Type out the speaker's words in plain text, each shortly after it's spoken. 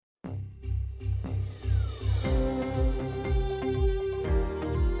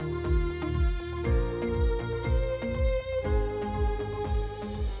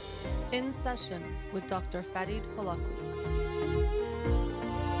Session with Dr. Farid Holakwi.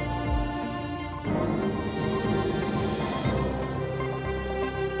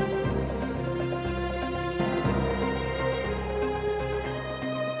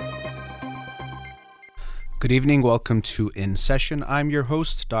 Good evening. Welcome to In Session. I'm your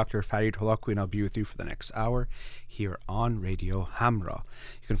host, Dr. Farid Holakwi, and I'll be with you for the next hour here on Radio Hamra.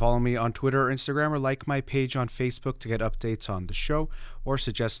 You can follow me on Twitter or Instagram or like my page on Facebook to get updates on the show or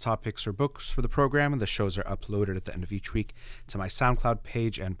suggest topics or books for the program. And the shows are uploaded at the end of each week to my SoundCloud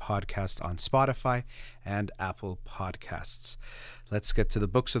page and podcast on Spotify and Apple Podcasts. Let's get to the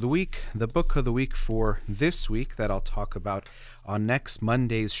books of the week. The book of the week for this week that I'll talk about on next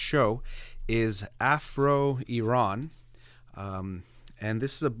Monday's show is Afro-Iran, and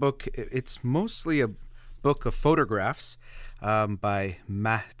this is a book, it's mostly a book of photographs by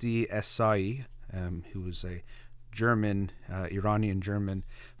Mahdi Essai, who was a Iranian-German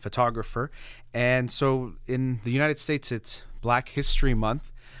photographer. And so in the United States, it's Black History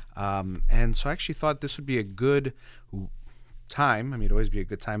Month, and so I actually thought this would be a good time, it'd always be a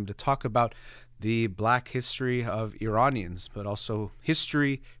good time to talk about the Black history of Iranians, but also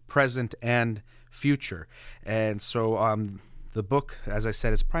history, present, and future. And so the book, as I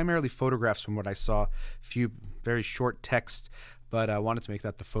said, is primarily photographs from what I saw, a few very short texts, but I wanted to make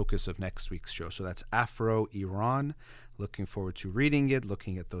that the focus of next week's show. So that's Afro-Iran. Looking forward to reading it,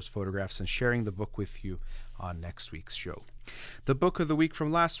 looking at those photographs, and sharing the book with you on next week's show. The book of the week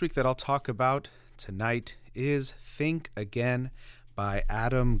from last week that I'll talk about tonight is Think Again by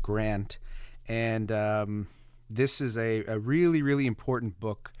Adam Grant. And this is a really, really important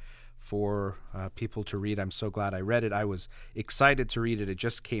book for people to read. I'm so glad I read it. I was excited to read it. It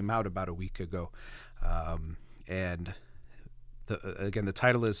just came out about a week ago. And the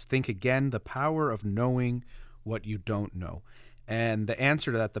title is Think Again, The Power of Knowing What You Don't Know. And the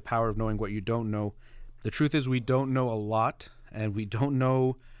answer to that, the power of knowing what you don't know, the truth is we don't know a lot, and we don't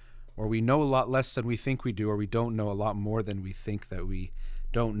know, or we know a lot less than we think we do, or we don't know a lot more than we think that we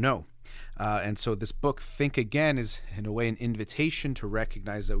don't know. And so this book, Think Again, is in a way an invitation to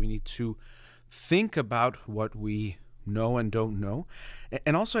recognize that we need to think about what we know and don't know.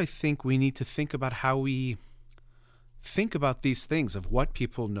 And also I think we need to think about how we think about these things of what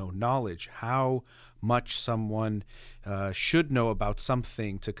people know, knowledge, how much someone should know about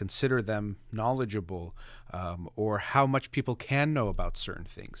something to consider them knowledgeable, or how much people can know about certain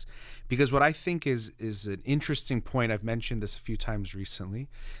things. Because what I think is an interesting point, I've mentioned this a few times recently,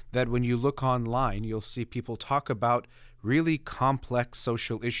 that when you look online, you'll see people talk about really complex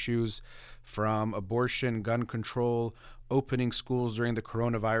social issues, from abortion, gun control, opening schools during the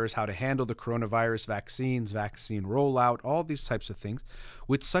coronavirus, how to handle the coronavirus, vaccines, vaccine rollout, all these types of things,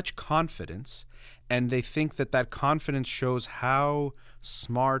 with such confidence. And they think that that confidence shows how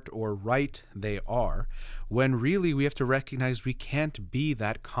smart or right they are, when really we have to recognize we can't be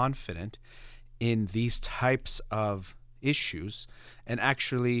that confident in these types of issues. And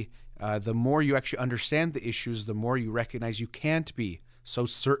actually, the more you actually understand the issues, the more you recognize you can't be so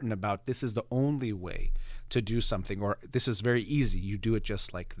certain about this is the only way to do something, or this is very easy, you do it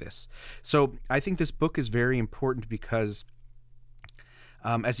just like this. So I think this book is very important because,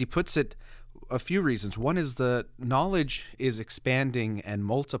 as he puts it, a few reasons. One is the knowledge is expanding and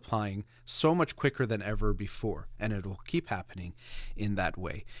multiplying so much quicker than ever before, and it'll keep happening in that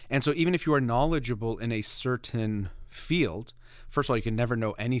way. And so even if you are knowledgeable in a certain field, first of all, you can never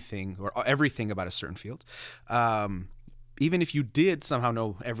know anything or everything about a certain field. Even if you did somehow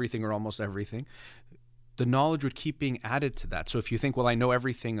know everything or almost everything, the knowledge would keep being added to that. So if you think, well, I know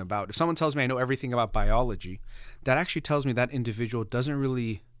everything about, if someone tells me I know everything about biology, that actually tells me that individual doesn't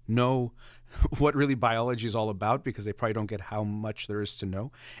really know what really biology is all about, because they probably don't get how much there is to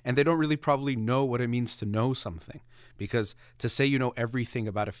know. And they don't really probably know what it means to know something, because to say you know everything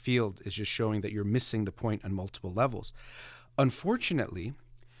about a field is just showing that you're missing the point on multiple levels. Unfortunately,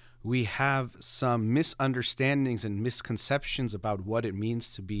 we have some misunderstandings and misconceptions about what it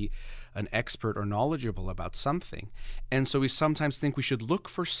means to be an expert or knowledgeable about something. And so we sometimes think we should look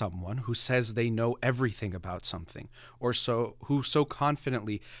for someone who says they know everything about something, or who so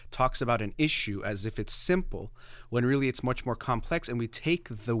confidently talks about an issue as if it's simple, when really it's much more complex. And we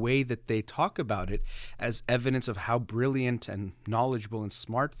take the way that they talk about it as evidence of how brilliant and knowledgeable and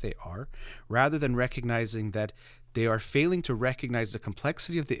smart they are, rather than recognizing that they are failing to recognize the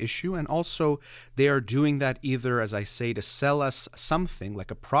complexity of the issue, and also they are doing that either, as I say, to sell us something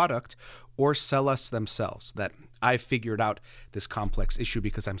like a product, or sell us themselves, that I figured out this complex issue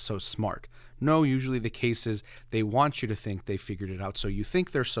because I'm so smart. No, usually the case is they want you to think they figured it out, so you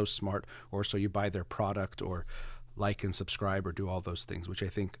think they're so smart, or so you buy their product or like and subscribe or do all those things, which I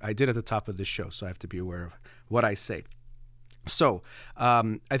think I did at the top of this show. So I have to be aware of what I say. So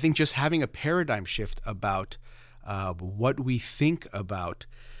I think just having a paradigm shift about what we think about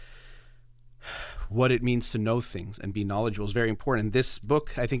what it means to know things and be knowledgeable is very important. And this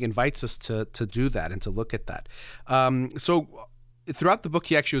book, I think, invites us to do that and to look at that. So throughout the book,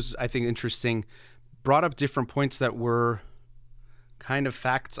 he actually was, I think, interesting, brought up different points that were kind of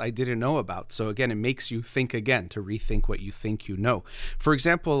facts I didn't know about. So again, it makes you think again, to rethink what you think you know. For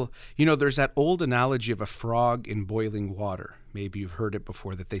example, there's that old analogy of a frog in boiling water. Maybe you've heard it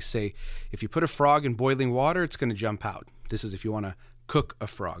before, that they say, if you put a frog in boiling water, it's going to jump out. This is if you want to cook a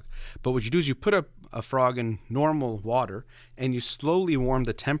frog. But what you do is you put a frog in normal water and you slowly warm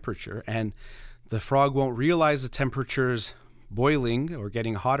the temperature, and the frog won't realize the temperature's boiling or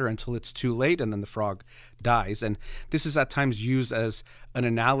getting hotter until it's too late, and then the frog dies. And this is at times used as an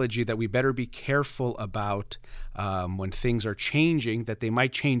analogy that we better be careful about when things are changing, that they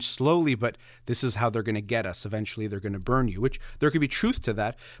might change slowly, but this is how they're going to get us. Eventually they're going to burn you, which there could be truth to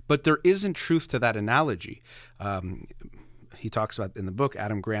that, but there isn't truth to that analogy. He talks about in the book,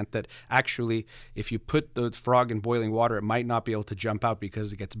 Adam Grant, that actually if you put the frog in boiling water, it might not be able to jump out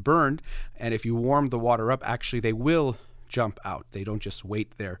because it gets burned. And if you warm the water up, actually they will jump out. They don't just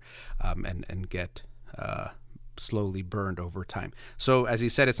wait there and get slowly burned over time. So as he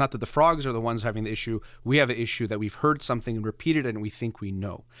said, it's not that the frogs are the ones having the issue. We have an issue that we've heard something and repeated it and we think we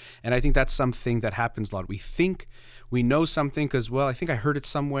know. And I think that's something that happens a lot. We think we know something because, well, I think I heard it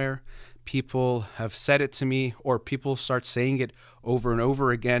somewhere. People have said it to me, or people start saying it over and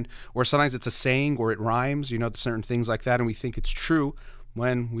over again, or sometimes it's a saying or it rhymes, certain things like that, and we think it's true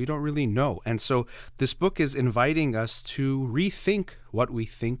when we don't really know. And so this book is inviting us to rethink what we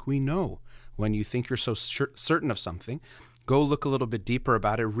think we know. When you think you're so certain of something, go look a little bit deeper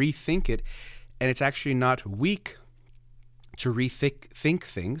about it, rethink it, and it's actually not weak to think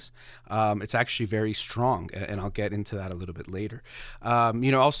things. It's actually very strong, and I'll get into that a little bit later.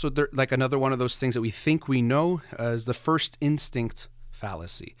 Also, like another one of those things that we think we know is the first instinct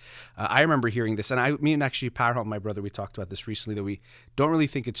fallacy. I remember hearing this, and me and actually Powerhelp, my brother, we talked about this recently, that we don't really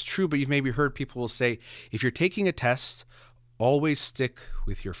think it's true, but you've maybe heard people will say, if you're taking a test, always stick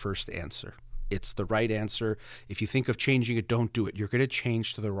with your first answer. It's the right answer. If you think of changing it, don't do it. You're going to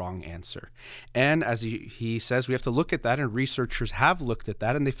change to the wrong answer. And as he says, we have to look at that, and researchers have looked at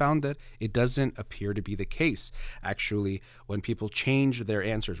that, and they found that it doesn't appear to be the case. Actually, when people change their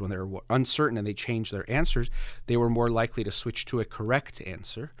answers, when they're uncertain and they change their answers, they were more likely to switch to a correct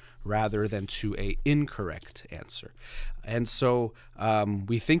answer rather than to a incorrect answer. And so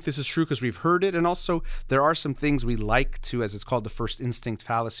we think this is true because we've heard it. And also there are some things we like to, as it's called, the first instinct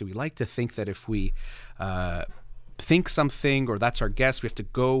fallacy. We like to think that if we think something, or that's our guess, we have to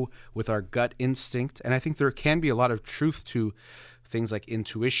go with our gut instinct. And I think there can be a lot of truth to things like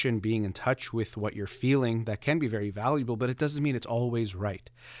intuition, being in touch with what you're feeling. That can be very valuable, but it doesn't mean it's always right.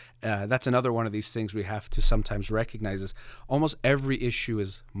 That's another one of these things we have to sometimes recognize, is almost every issue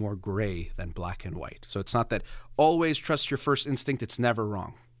is more gray than black and white. So it's not that always trust your first instinct, it's never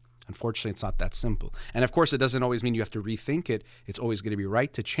wrong. Unfortunately, it's not that simple. And of course, it doesn't always mean you have to rethink it. It's always going to be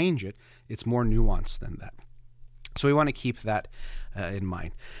right to change it. It's more nuanced than that. So we want to keep that in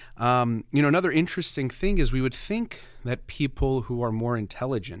mind. Another interesting thing is we would think that people who are more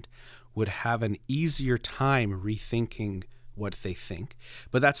intelligent would have an easier time rethinking what they think,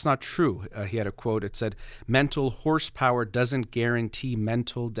 but that's not true. He had a quote. It said, "Mental horsepower doesn't guarantee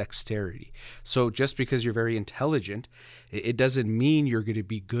mental dexterity." So just because you're very intelligent, it doesn't mean you're going to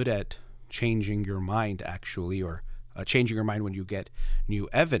be good at changing your mind, actually, or changing your mind when you get new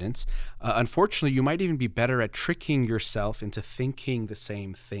evidence. Unfortunately, you might even be better at tricking yourself into thinking the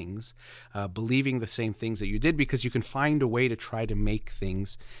same things, believing the same things that you did, because you can find a way to try to make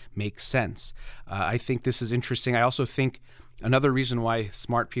things make sense. I think this is interesting. I also think another reason why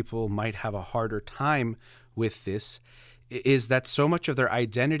smart people might have a harder time with this is that so much of their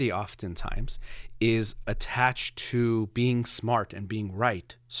identity oftentimes is attached to being smart and being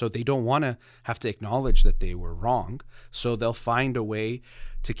right. So they don't want to have to acknowledge that they were wrong. So they'll find a way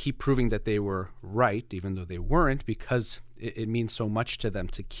to keep proving that they were right, even though they weren't, because it means so much to them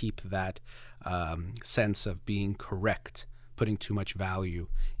to keep that sense of being correct, putting too much value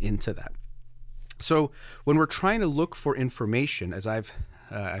into that. So when we're trying to look for information, as I've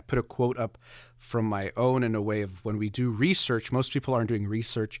I put a quote up from my own in a way of when we do research, most people aren't doing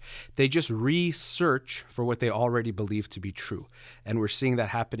research. They just research for what they already believe to be true. And we're seeing that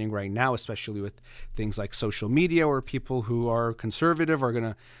happening right now, especially with things like social media, where people who are conservative are going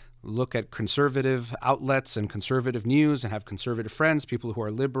to look at conservative outlets and conservative news and have conservative friends. People who are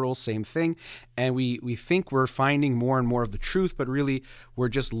liberal, same thing. And we think we're finding more and more of the truth, but really we're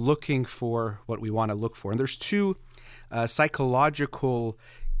just looking for what we want to look for. And there's two psychological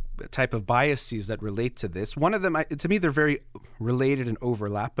type of biases that relate to this. One of them, to me, they're very related and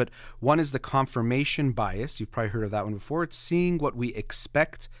overlap, but one is the confirmation bias. You've probably heard of that one before. It's seeing what we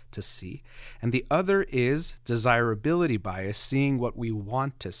expect to see. And the other is desirability bias, seeing what we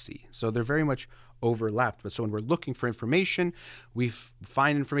want to see. So they're very much overlapped. But so when we're looking for information, we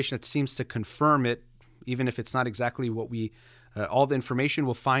find information that seems to confirm it, even if it's not exactly what we all the information,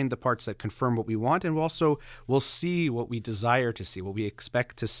 we'll find the parts that confirm what we want, and we'll see what we desire to see, what we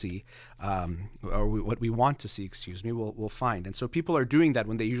expect to see, what we want to see, we'll find. And so people are doing that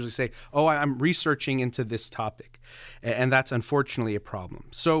when they usually say, oh, I'm researching into this topic. And that's unfortunately a problem.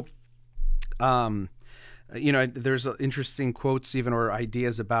 So, there's interesting quotes even or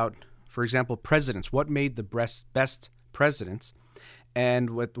ideas about, for example, presidents. What made the best presidents? And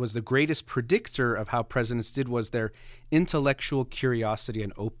what was the greatest predictor of how presidents did was their intellectual curiosity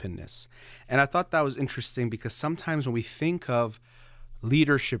and openness. And I thought that was interesting because sometimes when we think of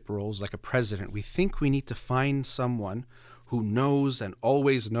leadership roles like a president, we think we need to find someone who knows and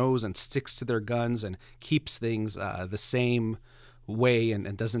always knows and sticks to their guns and keeps things the same way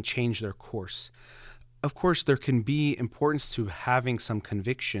and doesn't change their course. Of course, there can be importance to having some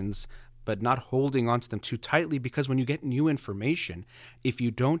convictions, but not holding onto them too tightly, because when you get new information, if you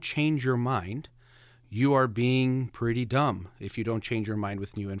don't change your mind, you are being pretty dumb if you don't change your mind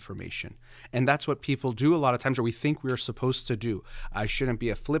with new information. And that's what people do a lot of times, or we think we're supposed to do. I shouldn't be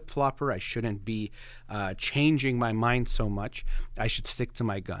a flip-flopper. I shouldn't be changing my mind so much. I should stick to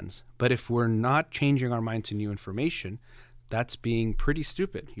my guns. But if we're not changing our mind to new information, that's being pretty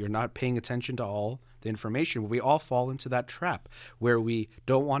stupid. You're not paying attention to all the information. We all fall into that trap where we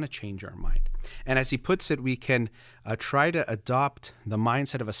don't want to change our mind. And as he puts it, we can try to adopt the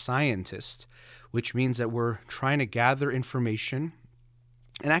mindset of a scientist, which means that we're trying to gather information.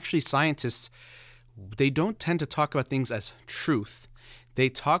 And actually, scientists, they don't tend to talk about things as truth. They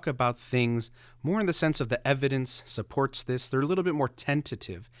talk about things more in the sense of the evidence supports this. They're a little bit more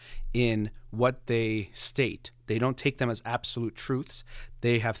tentative in what they state. They don't take them as absolute truths.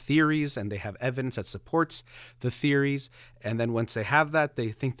 They have theories and they have evidence that supports the theories. And then once they have that, they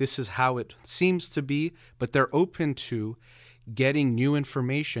think this is how it seems to be, but they're open to getting new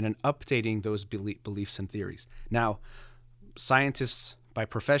information and updating those beliefs and theories. Now, scientists by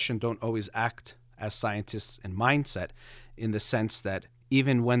profession don't always act as scientists in mindset, in the sense that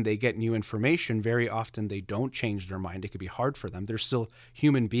even when they get new information, very often they don't change their mind. It could be hard for them. They're still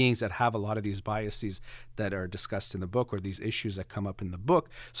human beings that have a lot of these biases that are discussed in the book, or these issues that come up in the book.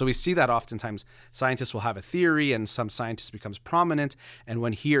 So we see that oftentimes scientists will have a theory and some scientist becomes prominent, and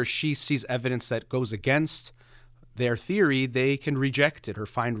when he or she sees evidence that goes against their theory, they can reject it or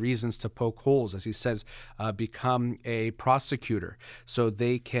find reasons to poke holes, as he says, become a prosecutor. So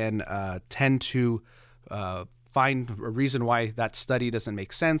they can tend to find a reason why that study doesn't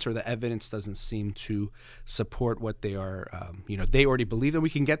make sense, or the evidence doesn't seem to support what they are, they already believe, and we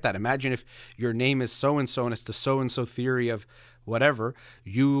can get that. Imagine if your name is so-and-so and it's the so-and-so theory of whatever,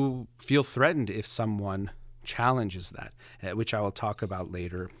 you feel threatened if someone challenges that, which I will talk about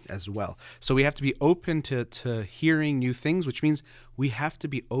later as well. So we have to be open to hearing new things, which means we have to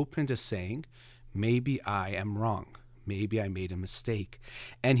be open to saying, maybe I am wrong. Maybe I made a mistake.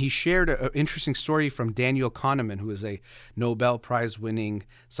 And he shared an interesting story from Daniel Kahneman, who is a Nobel Prize winning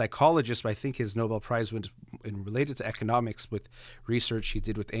psychologist. But I think his Nobel Prize was related to economics with research he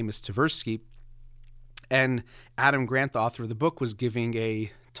did with Amos Tversky. And Adam Grant, the author of the book, was giving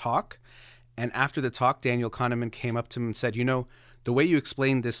a talk. And after the talk, Daniel Kahneman came up to him and said, the way you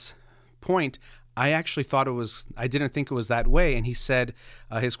explained this point, I actually I didn't think it was that way. And he said,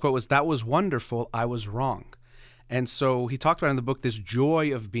 his quote was, "That was wonderful. I was wrong." And so he talked about in the book this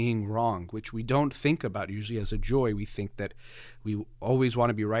joy of being wrong, which we don't think about usually as a joy. We think that we always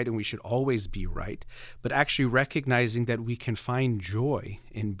want to be right and we should always be right, but actually recognizing that we can find joy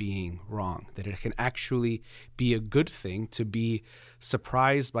in being wrong, that it can actually be a good thing to be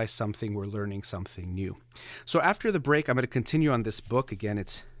surprised by something, we're learning something new. So after the break, I'm going to continue on this book. Again,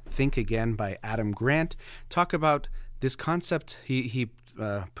 it's Think Again by Adam Grant. Talk about this concept he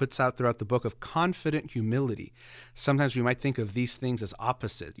puts out throughout the book of confident humility. Sometimes we might think of these things as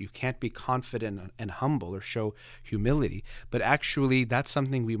opposite. You can't be confident and humble or show humility, but actually that's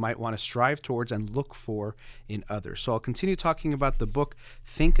something we might want to strive towards and look for in others. So I'll continue talking about the book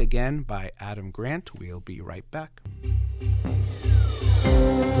Think Again by Adam Grant. We'll be right back.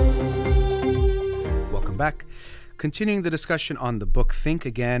 Welcome back. Continuing the discussion on the book Think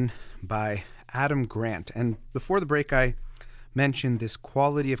Again by Adam Grant. And before the break, I mentioned this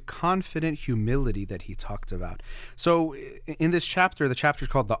quality of confident humility that he talked about. So in this chapter, the chapter is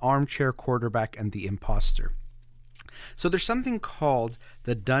called The Armchair Quarterback and the Imposter. So there's something called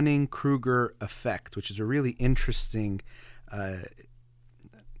the Dunning-Kruger effect, which is a really interesting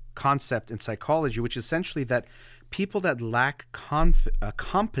concept in psychology, which is essentially that people that lack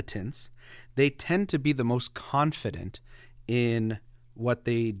competence, they tend to be the most confident in what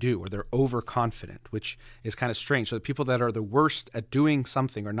they do, or they're overconfident, which is kind of strange. So the people that are the worst at doing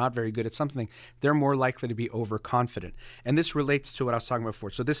something or not very good at something, they're more likely to be overconfident. And this relates to what I was talking about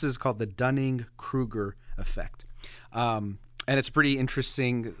before. So this is called the Dunning-Kruger effect. And it's a pretty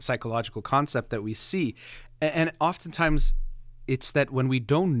interesting psychological concept that we see. And oftentimes it's that when we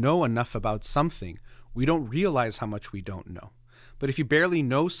don't know enough about something, we don't realize how much we don't know. But if you barely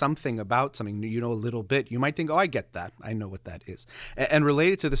know something about something, you know a little bit, you might think, oh, I get that. I know what that is. And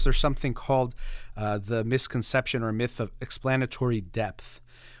related to this, there's something called the misconception or myth of explanatory depth,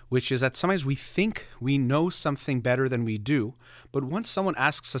 which is that sometimes we think we know something better than we do, but once someone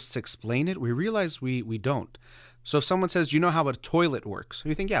asks us to explain it, we realize we don't. So if someone says, do you know how a toilet works? And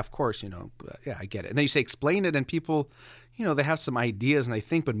you think, yeah, of course, yeah, I get it. And then you say, explain it, and people, they have some ideas and they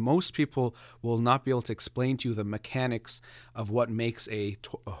think, but most people will not be able to explain to you the mechanics of what makes a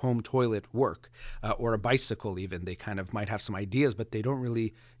home toilet work, or a bicycle even. They kind of might have some ideas, but they don't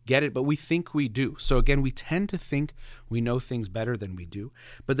really get it, but we think we do. So again, we tend to think we know things better than we do.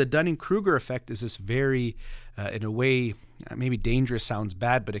 But the Dunning-Kruger effect is this very, in a way, maybe dangerous sounds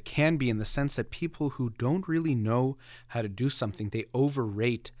bad, but it can be in the sense that people who don't really know how to do something, they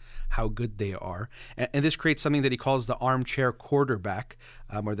overrate how good they are. And this creates something that he calls the armchair quarterback,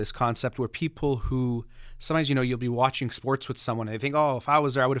 or this concept where people who sometimes, you'll be watching sports with someone and they think, oh, if I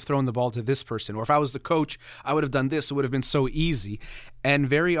was there, I would have thrown the ball to this person. Or if I was the coach, I would have done this. It would have been so easy. And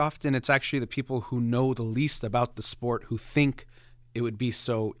very often it's actually the people who know the least about the sport who think it would be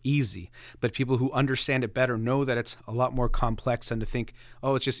so easy. But people who understand it better know that it's a lot more complex than to think,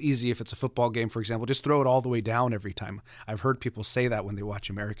 oh, it's just easy if it's a football game, for example. Just throw it all the way down every time. I've heard people say that when they watch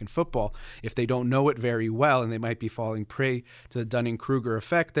American football. If they don't know it very well and they might be falling prey to the Dunning-Kruger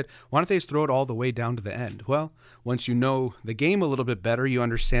effect, that why don't they just throw it all the way down to the end? Well, once you know the game a little bit better, you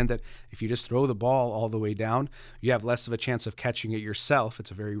understand that if you just throw the ball all the way down, you have less of a chance of catching it yourself.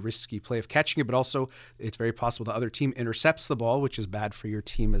 It's a very risky play of catching it, but also it's very possible the other team intercepts the ball, which is bad for your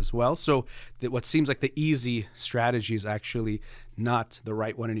team as well. So that what seems like the easy strategy is actually not the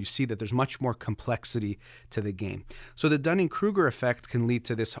right one, and you see that there's much more complexity to the game. So the Dunning-Kruger effect can lead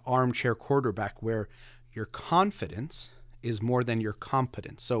to this armchair quarterback where your confidence is more than your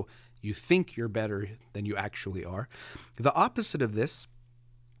competence. So you think you're better than you actually are. The opposite of this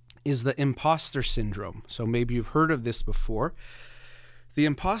is the imposter syndrome. So maybe you've heard of this before. The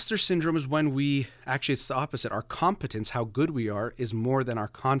imposter syndrome is when it's the opposite. Our competence, how good we are, is more than our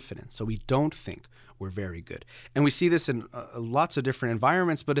confidence. So we don't think we're very good. And we see this in lots of different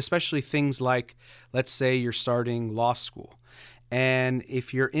environments, but especially things like, let's say you're starting law school. And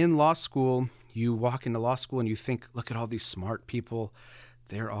if you're in law school, you walk into law school and you think, look at all these smart people.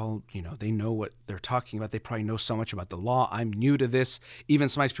 They're all, they know what they're talking about. They probably know so much about the law. I'm new to this. Even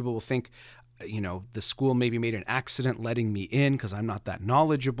sometimes people will think, the school maybe made an accident letting me in because I'm not that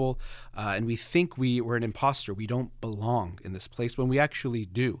knowledgeable. And we think we're an imposter. We don't belong in this place when we actually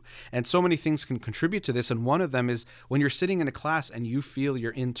do. And so many things can contribute to this. And one of them is when you're sitting in a class and you feel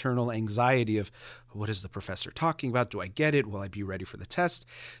your internal anxiety of, what is the professor talking about? Do I get it? Will I be ready for the test?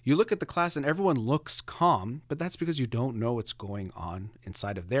 You look at the class and everyone looks calm, but that's because you don't know what's going on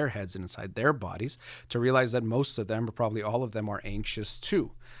inside of their heads and inside their bodies to realize that most of them, or probably all of them, are anxious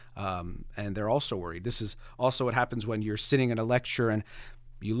too. And they're also worried. This is also what happens when you're sitting in a lecture and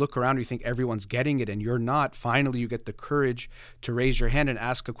you look around, you think everyone's getting it and you're not. Finally, you get the courage to raise your hand and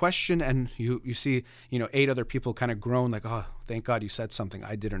ask a question, and you see, 8 other people kind of groan like, oh, thank God you said something.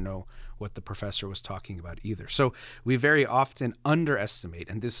 I didn't know what the professor was talking about either. So we very often underestimate,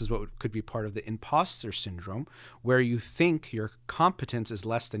 and this is what could be part of the imposter syndrome, where you think your competence is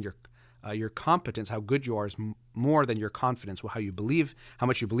less than your competence, how good you are, is more than your confidence, how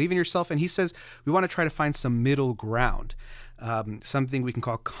much you believe in yourself. And he says we want to try to find some middle ground, something we can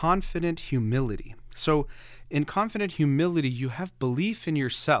call confident humility. So in confident humility, you have belief in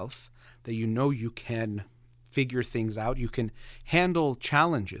yourself that you know you can figure things out, you can handle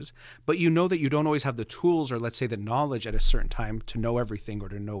challenges, but you know that you don't always have the tools or, let's say, the knowledge at a certain time to know everything or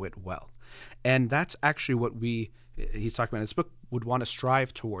to know it well. And that's actually what he's talking about in this book, would want to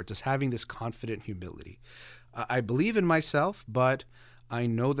strive towards, is having this confident humility. I believe in myself, but I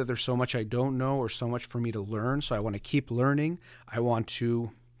know that there's so much I don't know or so much for me to learn. So I want to keep learning. I want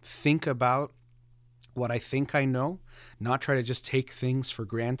to think about what I think I know, not try to just take things for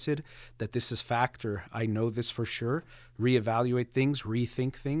granted, that this is fact or I know this for sure. Reevaluate things,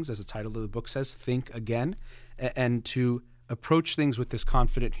 rethink things, as the title of the book says, think again, and to approach things with this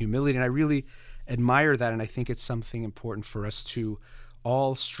confident humility. And I really admire that, and I think it's something important for us to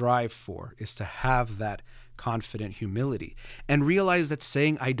all strive for, is to have that confident humility and realize that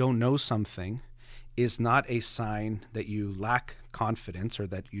saying I don't know something is not a sign that you lack confidence or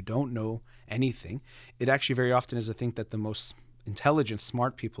that you don't know anything. It actually very often is a thing that the most intelligent,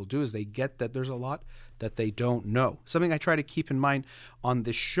 smart people do, is they get that there's a lot that they don't know. Something I try to keep in mind on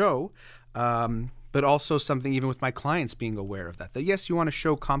this show, but also something even with my clients, being aware of that yes, you want to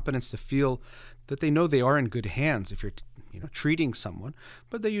show competence to feel that they know they are in good hands if you're treating someone,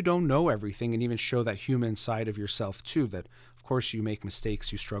 but that you don't know everything, and even show that human side of yourself too, that of course you make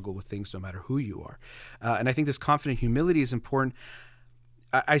mistakes, you struggle with things no matter who you are. And I think this confident humility is important.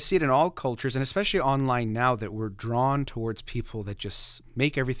 I see it in all cultures, and especially online now, that we're drawn towards people that just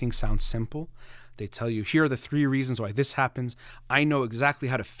make everything sound simple. They tell you, here are the 3 reasons why this happens. I know exactly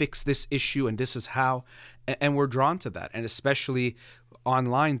how to fix this issue, and this is how. And we're drawn to that. And especially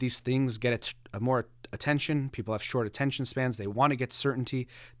online, these things get more attention. People have short attention spans. They want to get certainty.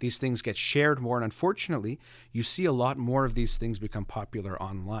 These things get shared more. And unfortunately, you see a lot more of these things become popular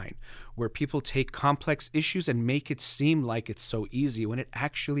online, where people take complex issues and make it seem like it's so easy when it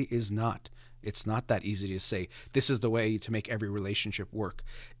actually is not. It's not that easy to say, this is the way to make every relationship work.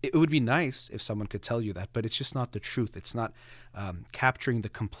 It would be nice if someone could tell you that, but it's just not the truth. It's not capturing the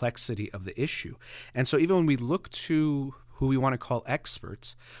complexity of the issue. And so even when we look to who we want to call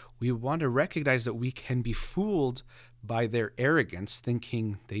experts, we want to recognize that we can be fooled by their arrogance,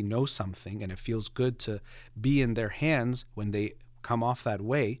 thinking they know something, and it feels good to be in their hands when they come off that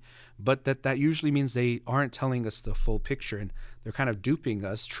way, but that usually means they aren't telling us the full picture, and they're kind of duping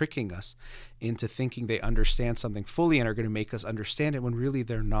us, tricking us into thinking they understand something fully and are going to make us understand it when really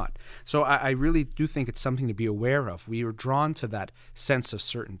they're not. So I really do think it's something to be aware of. We are drawn to that sense of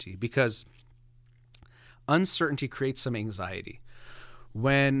certainty because uncertainty creates some anxiety.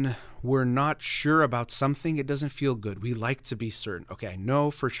 When we're not sure about something, it doesn't feel good. We like to be certain. Okay, I know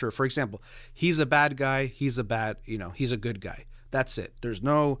for sure. For example, he's a bad guy. He's a good guy. That's it. There's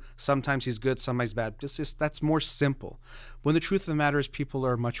no, sometimes he's good, sometimes he's bad. Just that's more simple. When the truth of the matter is people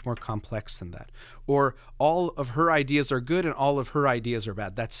are much more complex than that. Or all of her ideas are good and all of her ideas are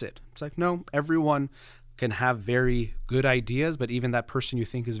bad. That's it. It's like, no, everyone can have very good ideas, but even that person you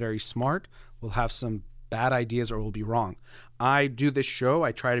think is very smart will have some bad ideas or will be wrong. I do this show.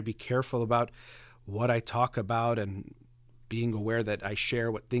 I try to be careful about what I talk about and being aware that I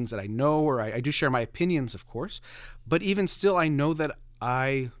share what things that I know, or I do share my opinions, of course, but even still, I know that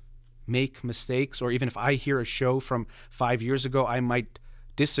I make mistakes, or even if I hear a show from 5 years ago, I might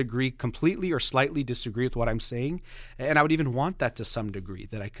disagree completely or slightly disagree with what I'm saying. And I would even want that to some degree,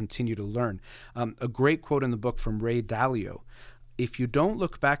 that I continue to learn. A great quote in the book from Ray Dalio: if you don't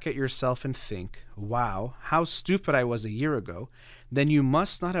look back at yourself and think, wow, how stupid I was a year ago, then you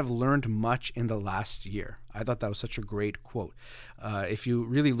must not have learned much in the last year. I thought that was such a great quote. If you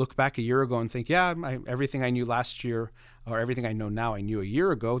really look back a year ago and think, yeah, everything I knew last year or everything I know now I knew a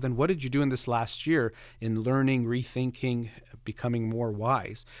year ago, then what did you do in this last year in learning, rethinking, becoming more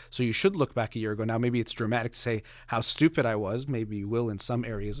wise? So you should look back a year ago. Now, maybe it's dramatic to say how stupid I was. Maybe you will in some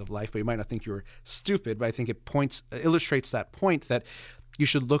areas of life, but you might not think you were stupid. But I think it illustrates that point that you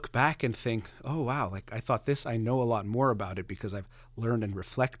should look back and think, oh, wow, like I thought this, I know a lot more about it because I've learned and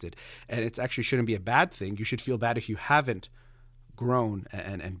reflected. And it actually shouldn't be a bad thing. You should feel bad if you haven't grown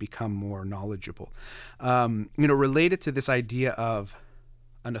and become more knowledgeable. Related to this idea of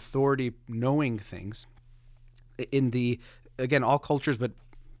an authority knowing things, in again, all cultures, but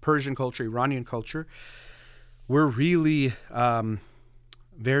Persian culture, Iranian culture, we're really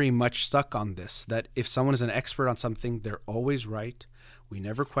very much stuck on this, that if someone is an expert on something, they're always right. We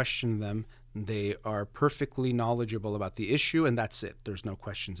never question them. They are perfectly knowledgeable about the issue, and that's it. There's no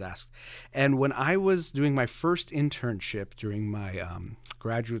questions asked. And when I was doing my first internship during my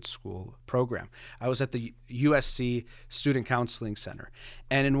graduate school program, I was at the USC Student Counseling Center.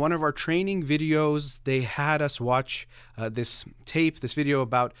 And in one of our training videos, they had us watch this video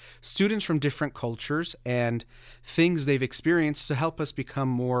about students from different cultures and things they've experienced to help us become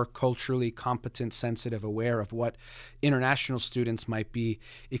more culturally competent, sensitive, aware of what international students might be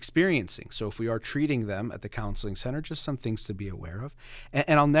experiencing. So if we are treating them at the counseling center, just some things to be aware of.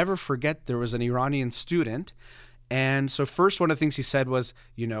 And I'll never forget, there was an Iranian student. And so first, one of the things he said was,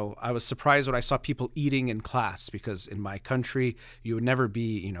 I was surprised when I saw people eating in class, because in my country, you would never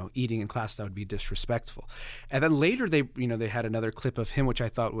be, eating in class. That would be disrespectful. And then later they had another clip of him, which I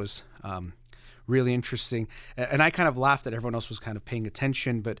thought was really interesting. And I kind of laughed that everyone else was kind of paying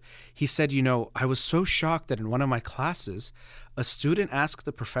attention. But he said, I was so shocked that in one of my classes, a student asked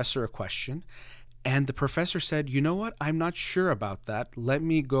the professor a question. And the professor said, you know what, I'm not sure about that. Let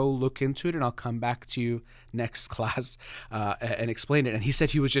me go look into it and I'll come back to you next class and explain it. And he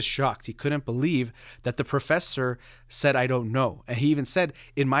said he was just shocked. He couldn't believe that the professor said, I don't know. And he even said,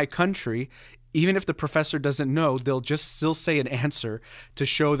 in my country, even if the professor doesn't know, they'll just still say an answer to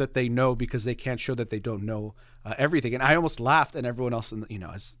show that they know, because they can't show that they don't know everything. And I almost laughed, and everyone else,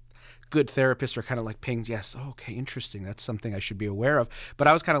 as good therapists are kind of like paying, yes, okay, interesting. That's something I should be aware of. But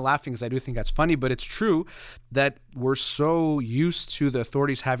I was kind of laughing because I do think that's funny. But it's true that we're so used to the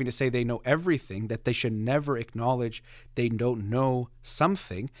authorities having to say they know everything that they should never acknowledge they don't know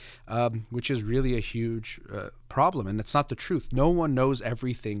something, which is really a huge problem. And it's not the truth. No one knows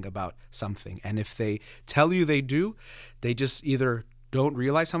everything about something. And if they tell you they do, they just either don't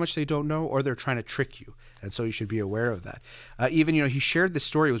realize how much they don't know, or they're trying to trick you. And so you should be aware of that. Even, he shared this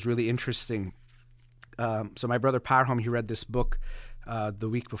story. It was really interesting. So my brother Parham, he read this book the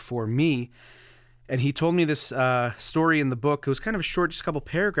week before me, and he told me this story in the book. It was kind of short, just a couple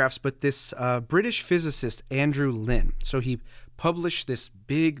paragraphs, but this British physicist, Andrew Lin, so he published this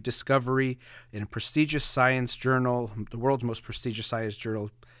big discovery in a prestigious science journal, the world's most prestigious science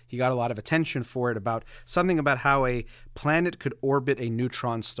journal. He got a lot of attention for it, about something about how a planet could orbit a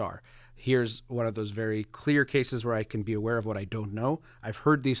neutron star. Here's one of those very clear cases where I can be aware of what I don't know. I've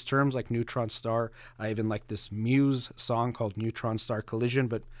heard these terms like neutron star. I even like this Muse song called Neutron Star Collision,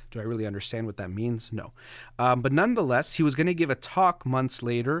 but do I really understand what that means? No. But nonetheless, he was going to give a talk months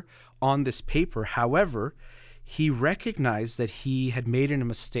later on this paper. However, he recognized that he had made a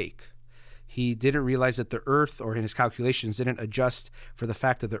mistake. He didn't realize that the Earth, or in his calculations, didn't adjust for the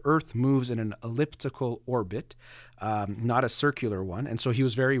fact that the Earth moves in an elliptical orbit, not a circular one. And so he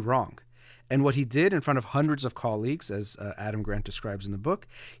was very wrong. And what he did in front of hundreds of colleagues, as Adam Grant describes in the book,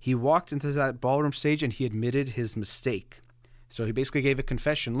 he walked into that ballroom stage and he admitted his mistake. So he basically gave a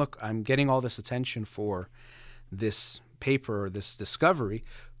confession. Look, I'm getting all this attention for this paper or this discovery,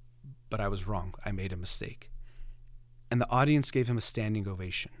 but I was wrong. I made a mistake. And the audience gave him a standing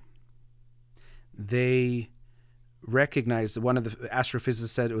ovation. They recognized that one of the astrophysicists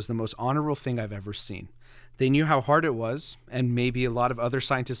said it was the most honorable thing I've ever seen. They knew how hard it was, and maybe a lot of other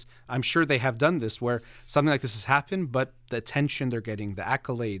scientists, I'm sure they have done this, where something like this has happened, but the attention they're getting, the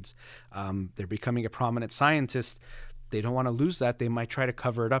accolades, they're becoming a prominent scientist. They don't want to lose that. They might try to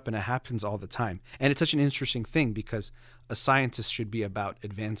cover it up, and it happens all the time. And it's such an interesting thing, because a scientist should be about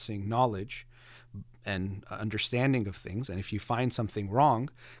advancing knowledge and understanding of things. And if you find something wrong,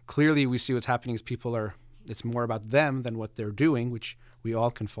 clearly we see what's happening is it's more about them than what they're doing, which we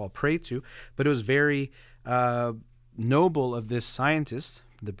all can fall prey to. But it was very noble of this scientist,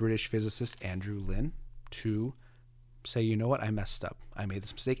 the British physicist Andrew Lin, to say, you know what, I messed up. I made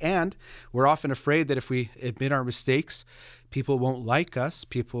this mistake. And we're often afraid that if we admit our mistakes, people won't like us,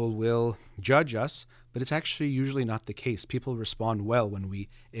 people will judge us. But it's actually usually not the case. People respond well when we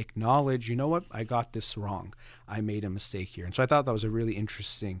acknowledge, you know what, I got this wrong. I made a mistake here. And so I thought that was a really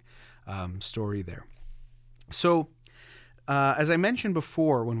interesting story there. So as I mentioned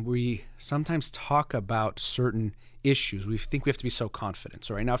before, when we sometimes talk about certain issues, we think we have to be so confident.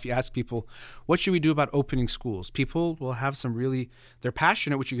 So right now, if you ask people, what should we do about opening schools? People will have they're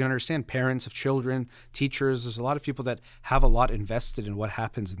passionate, which you can understand, parents of children, teachers. There's a lot of people that have a lot invested in what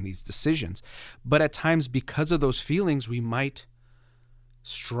happens in these decisions. But at times, because of those feelings, we might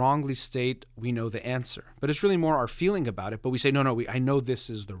strongly state we know the answer. But it's really more our feeling about it. But we say, no, I know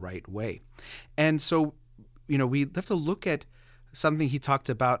this is the right way. And so, we have to look at something he talked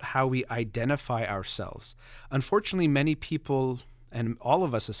about, how we identify ourselves. Unfortunately, many people, and all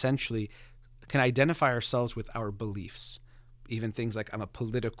of us essentially, can identify ourselves with our beliefs. Even things like I'm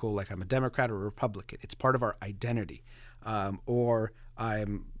a Democrat or a Republican. It's part of our identity. Or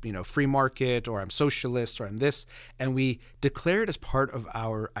I'm, free market, or I'm socialist, or I'm this. And we declare it as part of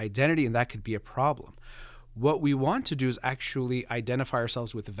our identity, and that could be a problem. What we want to do is actually identify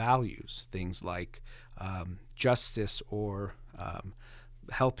ourselves with values, things like justice, or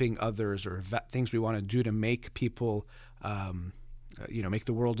helping others, or things we want to do to make people make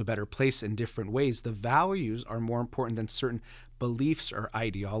the world a better place in different ways. The values are more important than certain beliefs or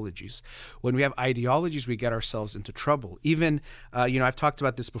ideologies. When we have ideologies, we get ourselves into trouble. Even, I've talked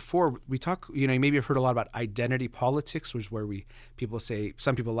about this before. We talk, maybe you've heard a lot about identity politics, which is where people say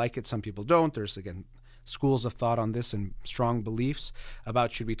some people like it, some people don't. There's, again, schools of thought on this and strong beliefs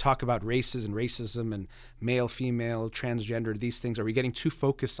about should we talk about races and racism and male, female, transgender, these things. Are we getting too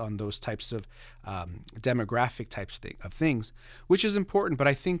focused on those types of demographic types of things, which is important. But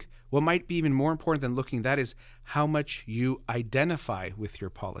I think what might be even more important than looking at that is how much you identify with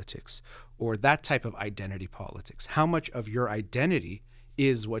your politics or that type of identity politics. How much of your identity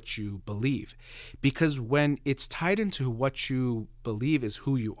is what you believe? Because when it's tied into what you believe is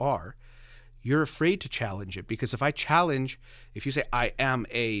who you are, you're afraid to challenge it. Because if you say, I am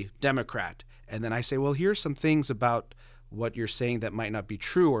a Democrat, and then I say, well, here's some things about what you're saying that might not be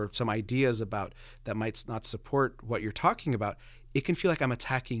true, or some ideas about that might not support what you're talking about, it can feel like I'm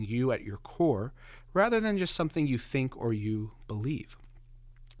attacking you at your core rather than just something you think or you believe.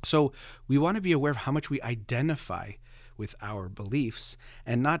 So we want to be aware of how much we identify with our beliefs,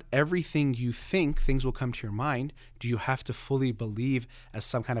 and not everything you think, things will come to your mind, do you have to fully believe as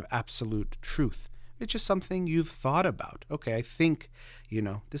some kind of absolute truth. It's just something you've thought about. Okay, I think,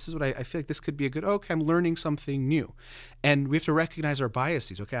 this is what I feel like this could be okay, I'm learning something new. And we have to recognize our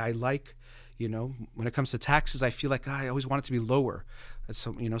biases. Okay, I like, when it comes to taxes, I feel like I always want it to be lower.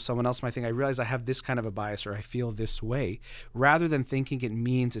 So, someone else might think, I realize I have this kind of a bias or I feel this way, rather than thinking it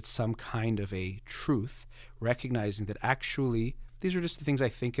means it's some kind of a truth, recognizing that actually these are just the things I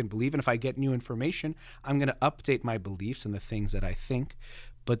think and believe. And if I get new information, I'm going to update my beliefs and the things that I think.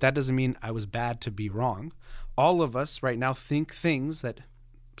 But that doesn't mean I was bad to be wrong. All of us right now think things that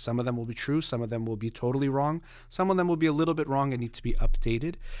some of them will be true, some of them will be totally wrong, some of them will be a little bit wrong and need to be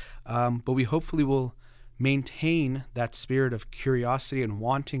updated. But we hopefully will maintain that spirit of curiosity and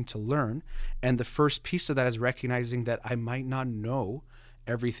wanting to learn. And the first piece of that is recognizing that I might not know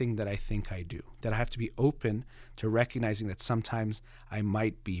everything that I think I do, that I have to be open to recognizing that sometimes I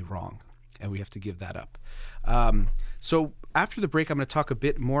might be wrong, and we have to give that up. So after the break, I'm going to talk a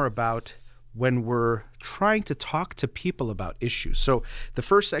bit more about when we're trying to talk to people about issues. So the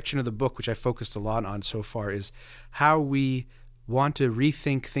first section of the book, which I focused a lot on so far, is how we want to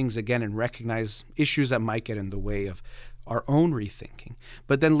rethink things again and recognize issues that might get in the way of our own rethinking.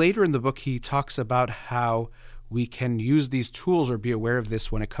 But then later in the book, he talks about how we can use these tools or be aware of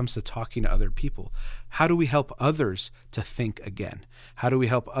this when it comes to talking to other people. How do we help others to think again? How do we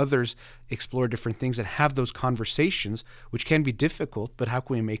help others explore different things and have those conversations, which can be difficult, but how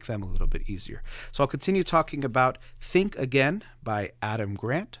can we make them a little bit easier? So I'll continue talking about Think Again by Adam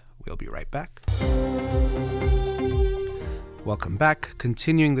Grant. We'll be right back. Welcome back.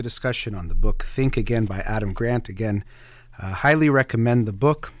 Continuing the discussion on the book Think Again by Adam Grant. Again, highly recommend the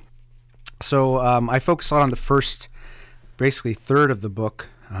book. So I focus on the first, basically third of the book,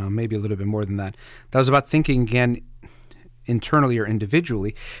 maybe a little bit more than that. That was about thinking again internally or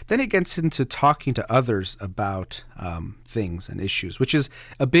individually. Then it gets into talking to others about things and issues, which is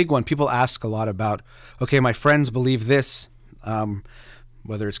a big one. People ask a lot about, okay, my friends believe this,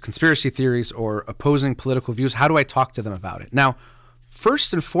 whether it's conspiracy theories or opposing political views. How do I talk to them about it? Now,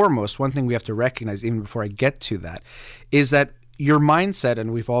 first and foremost, one thing we have to recognize, even before I get to that, is that your mindset,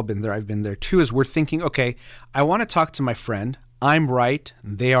 and we've all been there, I've been there too, is we're thinking, okay, I want to talk to my friend. I'm right,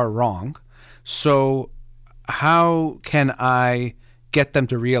 they are wrong. So how can I get them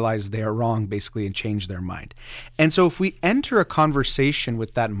to realize they are wrong, basically, and change their mind? And so if we enter a conversation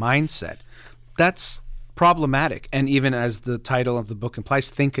with that mindset, that's problematic. And even as the title of the book implies,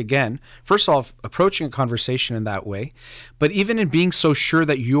 think again. First of all, approaching a conversation in that way, but even in being so sure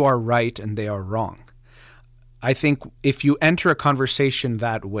that you are right and they are wrong. I think if you enter a conversation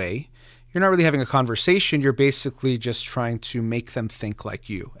that way, you're not really having a conversation. You're basically just trying to make them think like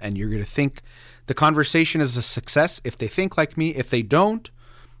you. And you're going to think the conversation is a success if they think like me. If they don't,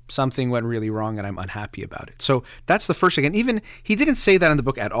 something went really wrong and I'm unhappy about it. So that's the first thing. And even he didn't say that in the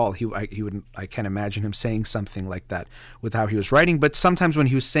book at all. I can't imagine him saying something like that with how he was writing. But sometimes when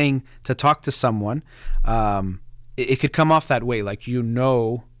he was saying to talk to someone, it could come off that way. Like,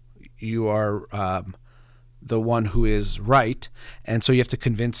 you are the one who is right, and so you have to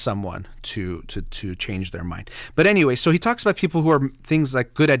convince someone to change their mind. But anyway, so he talks about people who are things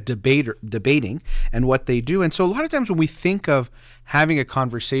like good at debating and what they do. And so a lot of times when we think of having a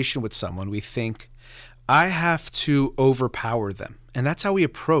conversation with someone, we think, I have to overpower them. And that's how we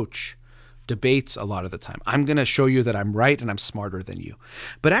approach debates a lot of the time. I'm going to show you that I'm right and I'm smarter than you.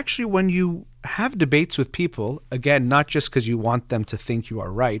 But actually, when you have debates with people, again, not just because you want them to think you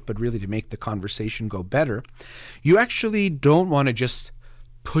are right, but really to make the conversation go better, you actually don't want to just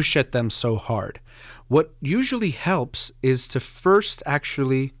push at them so hard. What usually helps is to first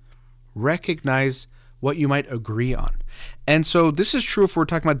actually recognize what you might agree on. And so this is true if we're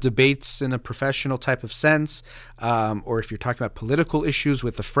talking about debates in a professional type of sense, or if you're talking about political issues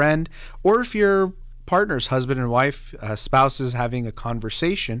with a friend, or if your partners, husband and wife, spouses having a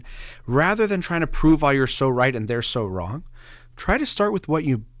conversation. Rather than trying to prove why you're so right and they're so wrong, try to start with what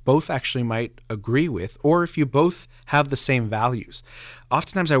you both actually might agree with, or if you both have the same values.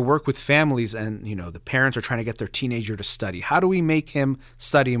 Oftentimes I work with families and, the parents are trying to get their teenager to study. How do we make him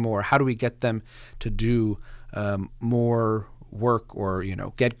study more? How do we get them to do more work or,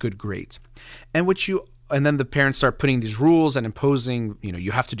 get good grades? And then the parents start putting these rules and imposing,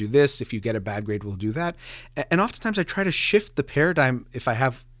 you have to do this. If you get a bad grade, we'll do that. And oftentimes I try to shift the paradigm if I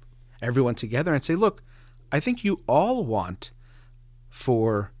have everyone together and say, look, I think you all want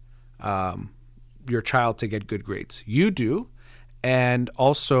for your child to get good grades. You do, and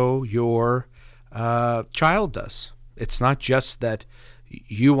also your child does. It's not just that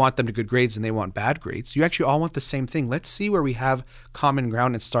you want them to good grades and they want bad grades. You actually all want the same thing. Let's see where we have common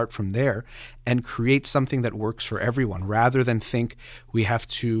ground and start from there and create something that works for everyone, rather than think we have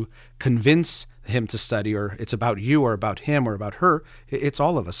to convince him to study, or it's about you or about him or about her. It's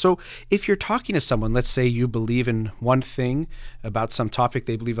all of us. So if you're talking to someone, let's say you believe in one thing about some topic,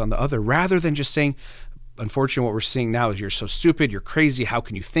 they believe on the other, rather than just saying, unfortunately, what we're seeing now is you're so stupid, you're crazy, how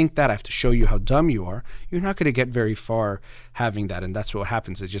can you think that? I have to show you how dumb you are. You're not going to get very far having that, and that's what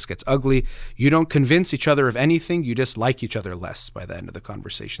happens. It just gets ugly. You don't convince each other of anything. You just like each other less by the end of the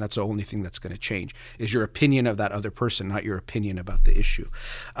conversation. That's the only thing that's going to change, is your opinion of that other person, not your opinion about the issue.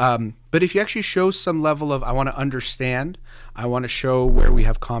 But if you actually show some level of, I want to understand, I want to show where we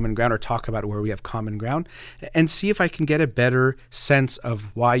have common ground, or talk about where we have common ground, and see if I can get a better sense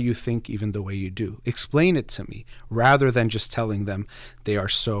of why you think even the way you do. Explain it to me, rather than just telling them they are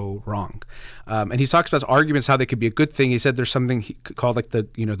so wrong. And he talks about arguments, how they could be a good thing. He said there's something called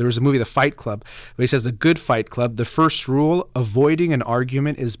there was a movie, The Fight Club, but he says the good Fight Club, the first rule, avoiding an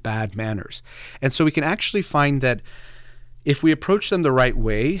argument is bad manners. And so we can actually find that if we approach them the right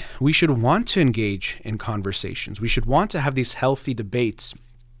way, we should want to engage in conversations. We should want to have these healthy debates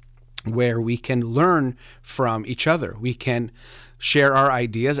where we can learn from each other. We can share our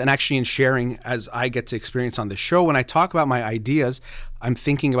ideas, and actually in sharing, as I get to experience on the show, when I talk about my ideas, I'm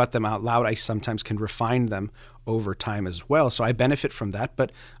thinking about them out loud. I sometimes can refine them over time as well. So I benefit from that,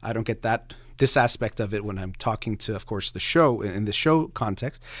 but I don't get this aspect of it when I'm talking to, of course, the show, in the show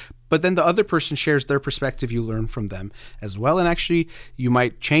context. But then the other person shares their perspective, you learn from them as well. And actually, you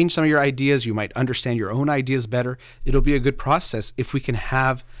might change some of your ideas, you might understand your own ideas better. It'll be a good process if we can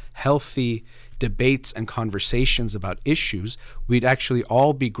have healthy debates and conversations about issues. We'd actually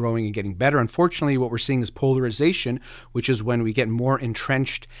all be growing and getting better. Unfortunately, what we're seeing is polarization, which is when we get more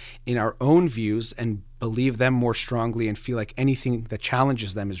entrenched in our own views and believe them more strongly and feel like anything that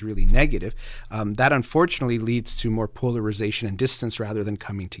challenges them is really negative. That unfortunately leads to more polarization and distance rather than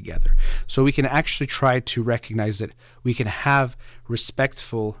coming together. So we can actually try to recognize that we can have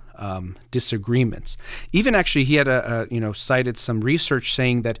respectful disagreements. Even actually, he had cited some research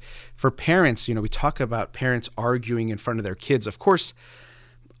saying that for parents, we talk about parents arguing in front of their kids. Of course,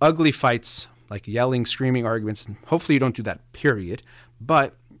 ugly fights like yelling, screaming arguments, and hopefully you don't do that, period.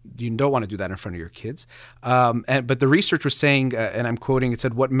 But you don't want to do that in front of your kids. But the research was saying, and I'm quoting, it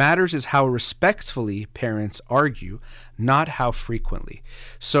said, what matters is how respectfully parents argue, not how frequently.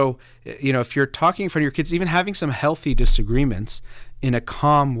 So, if you're talking in front of your kids, even having some healthy disagreements in a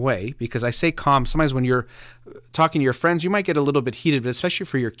calm way, because I say calm, sometimes when you're talking to your friends, you might get a little bit heated, but especially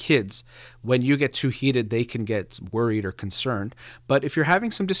for your kids, when you get too heated, they can get worried or concerned. But if you're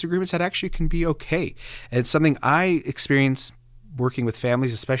having some disagreements, that actually can be okay. And it's something I experience working with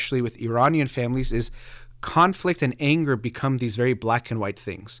families, especially with Iranian families, is conflict and anger become these very black and white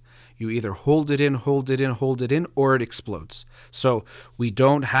things. You either hold it in, or it explodes. So we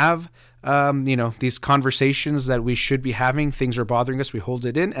don't have, these conversations that we should be having. Things are bothering us. We hold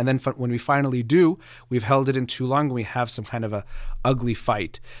it in. And then when we finally do, we've held it in too long and we have some kind of a ugly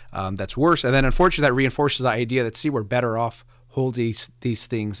fight that's worse. And then unfortunately that reinforces the idea that, see, we're better off holding these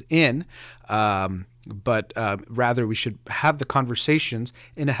things in. But rather we should have the conversations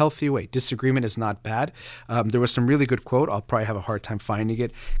in a healthy way. Disagreement is not bad. There was some really good quote. I'll probably have a hard time finding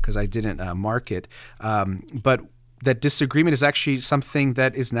it because I didn't mark it. But that disagreement is actually something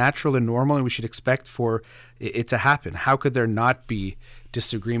that is natural and normal, and we should expect for it to happen. How could there not be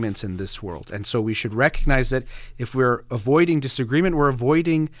disagreements in this world? And so we should recognize that if we're avoiding disagreement, we're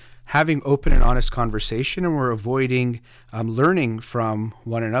avoiding having open and honest conversation, and we're avoiding learning from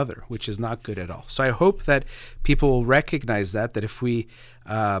one another, which is not good at all. So I hope that people will recognize that if we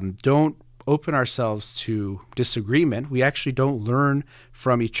don't open ourselves to disagreement, we actually don't learn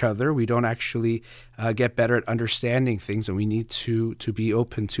from each other. We don't actually get better at understanding things, and we need to be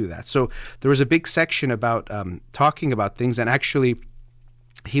open to that. So there was a big section about talking about things, and actually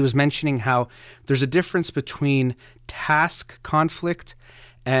he was mentioning how there's a difference between task conflict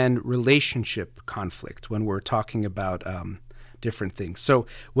and relationship conflict when we're talking about different things. So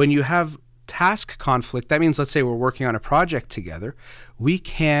when you have task conflict, that means, let's say we're working on a project together, we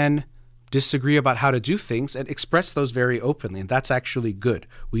can disagree about how to do things and express those very openly, and that's actually good.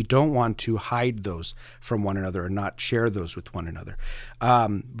 We don't want to hide those from one another or not share those with one another.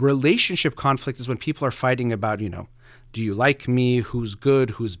 Relationship conflict is when people are fighting about, do you like me? Who's good?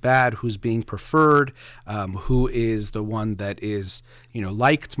 Who's bad? Who's being preferred? Who is the one that is,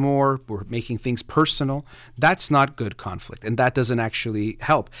 liked more? We're making things personal. That's not good conflict, and that doesn't actually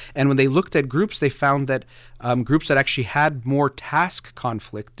help. And when they looked at groups, they found that groups that actually had more task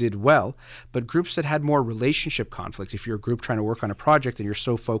conflict did well, but groups that had more relationship conflict, if you're a group trying to work on a project and you're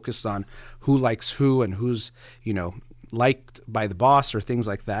so focused on who likes who and who's, liked by the boss or things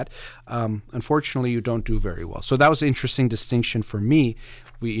like that, unfortunately you don't do very well. So that was an interesting distinction for me.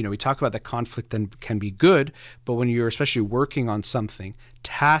 We talk about that conflict then can be good, but when you're especially working on something,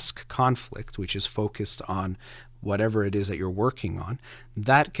 task conflict, which is focused on whatever it is that you're working on,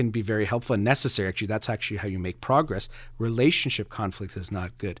 that can be very helpful and necessary. Actually, that's actually how you make progress. Relationship conflict is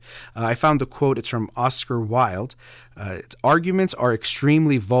not good. I found a quote, it's from Oscar Wilde. Arguments are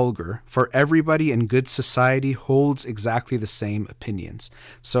extremely vulgar, for everybody in good society holds exactly the same opinions.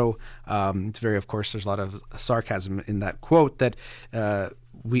 So it's very, of course, there's a lot of sarcasm in that quote that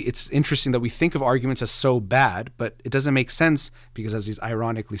it's interesting that we think of arguments as so bad, but it doesn't make sense because, as he's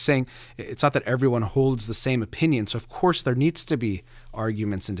ironically saying, it's not that everyone holds the same opinion. So, of course, there needs to be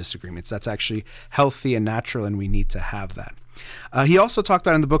arguments and disagreements. That's actually healthy and natural, and we need to have that. He also talked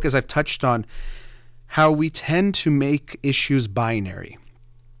about in the book, as I've touched on, how we tend to make issues binary.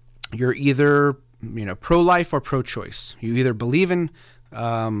 You're either, pro-life or pro-choice. You either believe in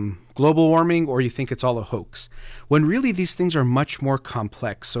global warming or you think it's all a hoax, when really these things are much more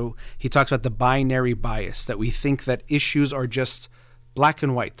complex. So he talks about the binary bias, that we think that issues are just black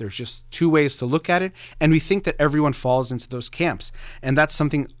and white. There's just two ways to look at it, and we think that everyone falls into those camps. And that's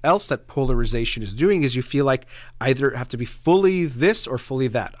something else that polarization is doing, is you feel like either have to be fully this or fully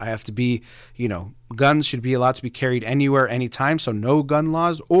that. I have to be, guns should be allowed to be carried anywhere, anytime, so no gun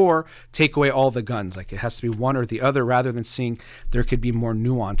laws, or take away all the guns. Like it has to be one or the other, rather than seeing there could be more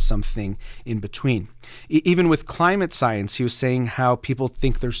nuance, something in between. Even with climate science, he was saying how people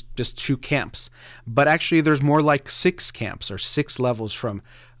think there's just two camps, but actually there's more like 6 camps or 6 levels, from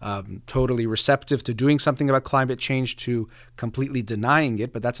totally receptive to doing something about climate change to completely denying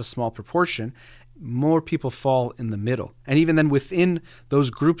it, but that's a small proportion. More people fall in the middle. And even then within those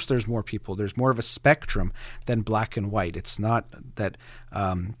groups, there's more people. There's more of a spectrum than black and white. It's not that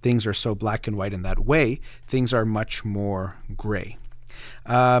things are so black and white in that way. Things are much more gray.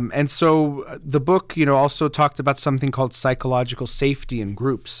 And so the book, also talked about something called psychological safety in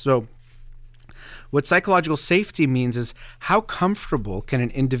groups. So what psychological safety means is how comfortable can an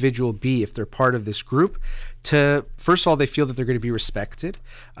individual be if they're part of this group to, first of all, they feel that they're going to be respected.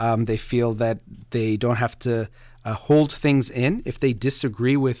 They feel that they don't have to hold things in. If they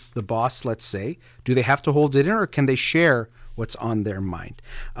disagree with the boss, let's say, do they have to hold it in, or can they share what's on their mind?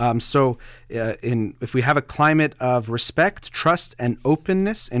 If we have a climate of respect, trust, and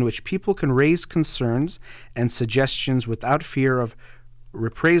openness in which people can raise concerns and suggestions without fear of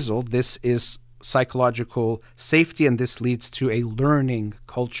reprisal, this is psychological safety, and this leads to a learning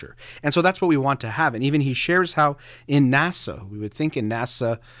culture. And so that's what we want to have. And even he shares how in NASA, we would think in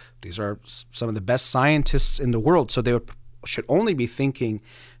NASA, these are some of the best scientists in the world, so they should only be thinking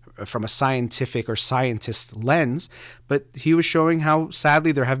from a scientific or scientist lens. But he was showing how,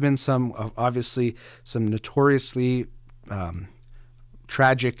 sadly, there have been some notoriously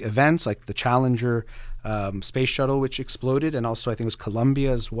tragic events, like the Challenger space shuttle, which exploded, and also I think it was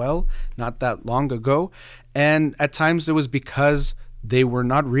Columbia as well, not that long ago. And at times it was because they were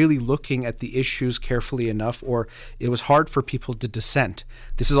not really looking at the issues carefully enough, or it was hard for people to dissent.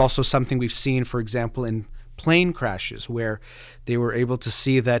 This is also something we've seen, for example, in plane crashes, where they were able to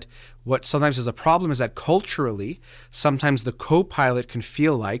see that what sometimes is a problem is that culturally, sometimes the co-pilot can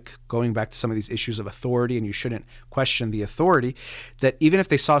feel like, going back to some of these issues of authority, and you shouldn't question the authority, that even if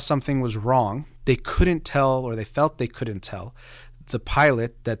they saw something was wrong, they couldn't tell, or they felt they couldn't tell the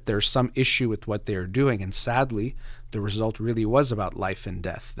pilot that there's some issue with what they're doing. And sadly, the result really was about life and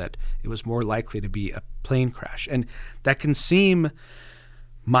death, that it was more likely to be a plane crash. And that can seem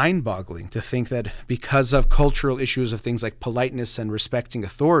mind-boggling to think that because of cultural issues of things like politeness and respecting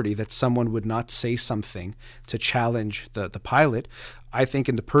authority, that someone would not say something to challenge the pilot. I think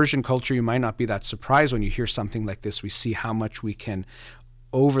in the Persian culture, you might not be that surprised when you hear something like this. We see how much we can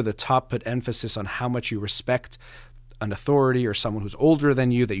over the top put emphasis on how much you respect an authority or someone who's older than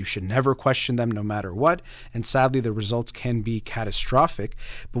you, that you should never question them no matter what. And sadly, the results can be catastrophic.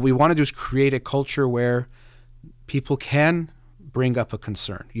 But what we want to do is create a culture where people can bring up a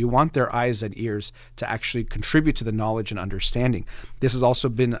concern. You want their eyes and ears to actually contribute to the knowledge and understanding. This has also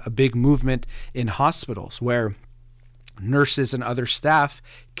been a big movement in hospitals where nurses and other staff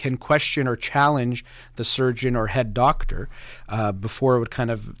can question or challenge the surgeon or head doctor. Before it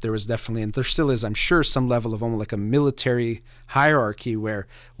would there was definitely, and there still is, I'm sure, some level of almost like a military hierarchy where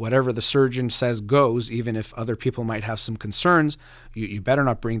whatever the surgeon says goes, even if other people might have some concerns, you better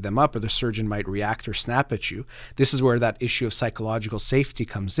not bring them up or the surgeon might react or snap at you. This is where that issue of psychological safety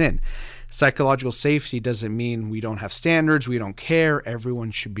comes in. Psychological safety doesn't mean we don't have standards, we don't care,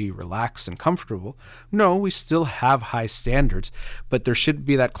 everyone should be relaxed and comfortable. No, we still have high standards, but there should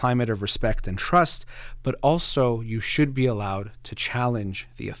be that climate of respect and trust, but also you should be allowed to challenge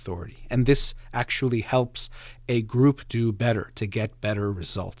the authority. And this actually helps a group do better, to get better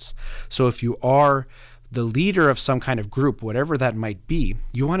results. So if you are the leader of some kind of group, whatever that might be,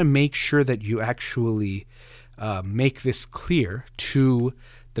 you want to make sure that you actually make this clear to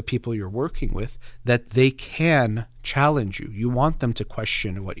the people you're working with, that they can challenge you. You want them to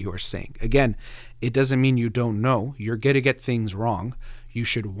question what you are saying. Again, it doesn't mean you don't know. You're going to get things wrong. You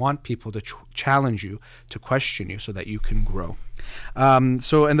should want people to challenge you, to question you, so that you can grow. And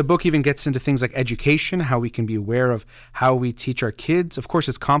the book even gets into things like education, how we can be aware of how we teach our kids. Of course,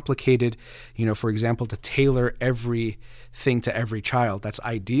 it's complicated, for example, to tailor everything to every child. That's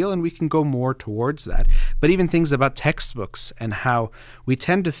ideal, and we can go more towards that. But even things about textbooks and how we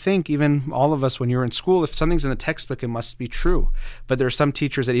tend to think, even all of us when you're in school, if something's in the textbook, it must be true. But there are some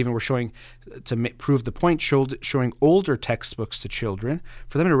teachers that even were showing, to prove the point, showing older textbooks to children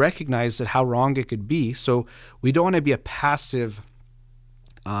for them to recognize that how wrong it could be. So we don't want to be a passive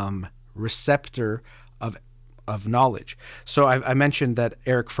receptor of knowledge. So I mentioned that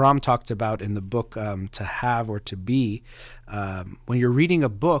Erich Fromm talked about in the book To Have or To Be, when you're reading a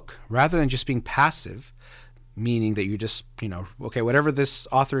book, rather than just being passive, meaning that you just, okay, whatever this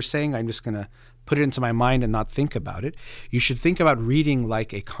author is saying, I'm just going to put it into my mind and not think about it. You should think about reading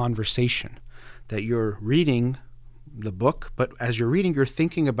like a conversation, that you're reading the book, but as you're reading, you're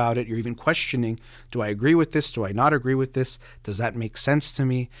thinking about it. You're even questioning, do I agree with this? Do I not agree with this? Does that make sense to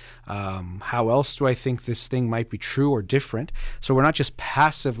me? How else do I think this thing might be true or different? So we're not just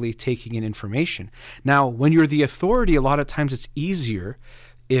passively taking in information. Now, when you're the authority, a lot of times it's easier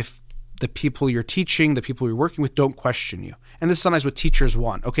if the people you're teaching, the people you're working with don't question you. And this is sometimes what teachers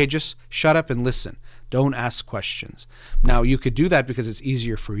want. Okay, just shut up and listen. Don't ask questions. Now, you could do that because it's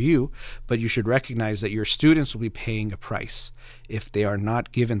easier for you, but you should recognize that your students will be paying a price if they are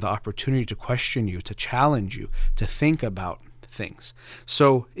not given the opportunity to question you, to challenge you, to think about things.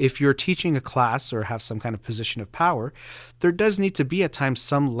 So if you're teaching a class or have some kind of position of power, there does need to be at times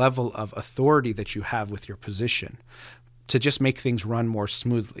some level of authority that you have with your position to just make things run more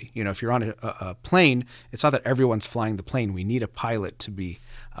smoothly. If you're on a plane, it's not that everyone's flying the plane. We need a pilot to be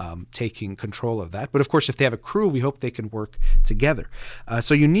taking control of that. But of course, if they have a crew, we hope they can work together.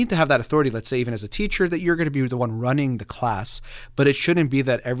 So you need to have that authority, let's say even as a teacher, that you're going to be the one running the class, but it shouldn't be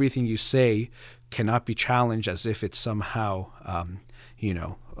that everything you say cannot be challenged as if it's somehow,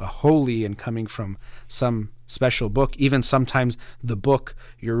 holy and coming from some special book. Even sometimes the book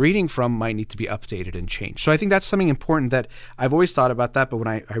you're reading from might need to be updated and changed. So I think that's something important that I've always thought about that. But when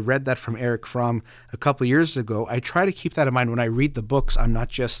I read that from Erich Fromm a couple of years ago, I try to keep that in mind. When I read the books, I'm not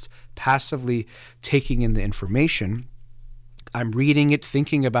just passively taking in the information. I'm reading it,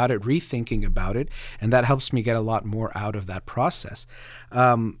 thinking about it, rethinking about it, and that helps me get a lot more out of that process.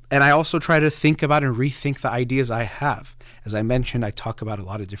 And I also try to think about and rethink the ideas I have. As I mentioned, I talk about a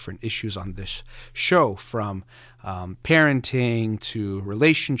lot of different issues on this show, from parenting to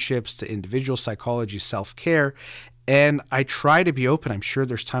relationships to individual psychology, self-care, and I try to be open. I'm sure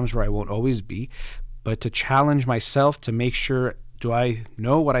there's times where I won't always be, but to challenge myself to make sure, do I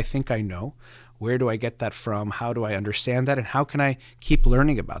know what I think I know? Where do I get that from? How do I understand that? And how can I keep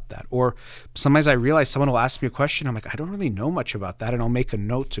learning about that? Or sometimes I realize someone will ask me a question. I'm like, I don't really know much about that. And I'll make a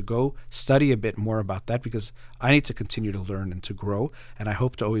note to go study a bit more about that because I need to continue to learn and to grow. And I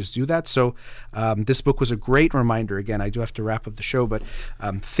hope to always do that. So this book was a great reminder. Again, I do have to wrap up the show, but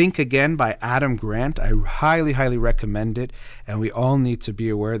Think Again by Adam Grant. I highly, highly recommend it. And we all need to be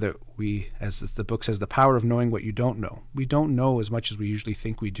aware that we, as the book says, the power of knowing what you don't know. We don't know as much as we usually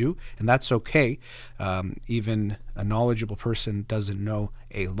think we do, and that's okay. Even a knowledgeable person doesn't know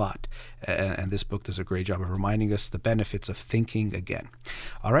a lot. And this book does a great job of reminding us the benefits of thinking again.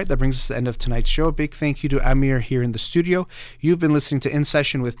 All right, that brings us to the end of tonight's show. A big thank you to Amir here in the studio. You've been listening to In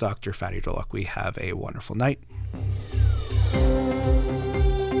Session with Dr. Farid Holakwi. Have a wonderful night.